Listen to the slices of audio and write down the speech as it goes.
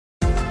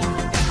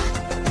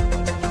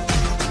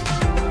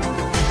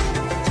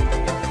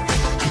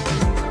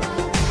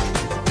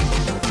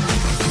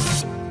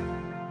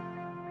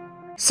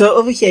So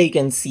over here you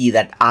can see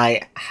that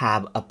I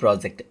have a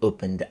project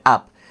opened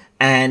up,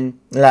 and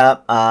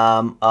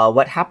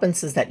what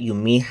happens is that you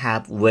may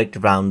have worked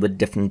around with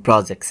different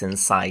projects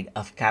inside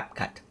of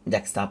CapCut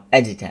desktop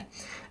editor,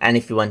 and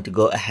if you want to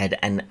go ahead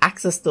and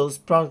access those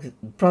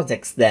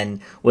projects,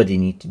 then what you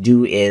need to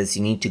do is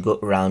you need to go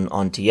around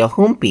onto your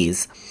home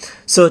page.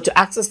 So to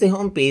access the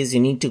home page, you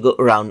need to go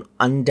around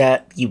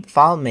under the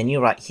file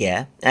menu right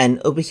here,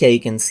 and over here you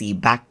can see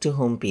back to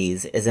home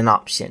page is an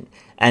option.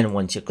 And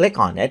once you click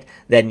on it,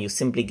 then you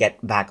simply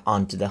get back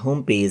onto the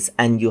home page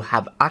and you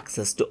have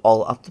access to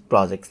all of the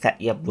projects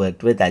that you have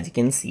worked with, as you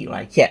can see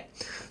right here.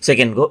 So you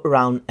can go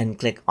around and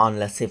click on,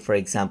 let's say for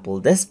example,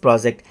 this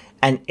project,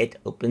 and it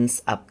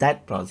opens up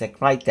that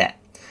project right there.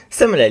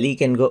 Similarly, you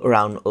can go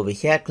around over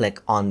here,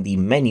 click on the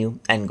menu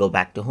and go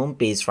back to home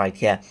page right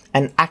here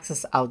and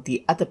access out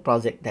the other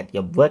project that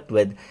you've worked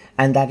with.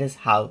 And that is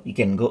how you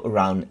can go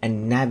around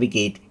and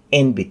navigate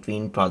in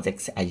between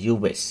projects as you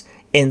wish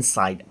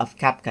inside of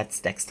CapCut's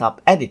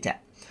desktop editor.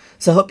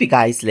 So I hope you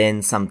guys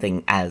learned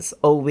something as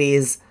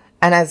always.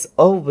 And as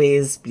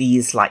always,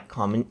 please like,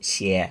 comment,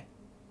 share,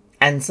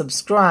 and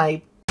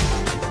subscribe.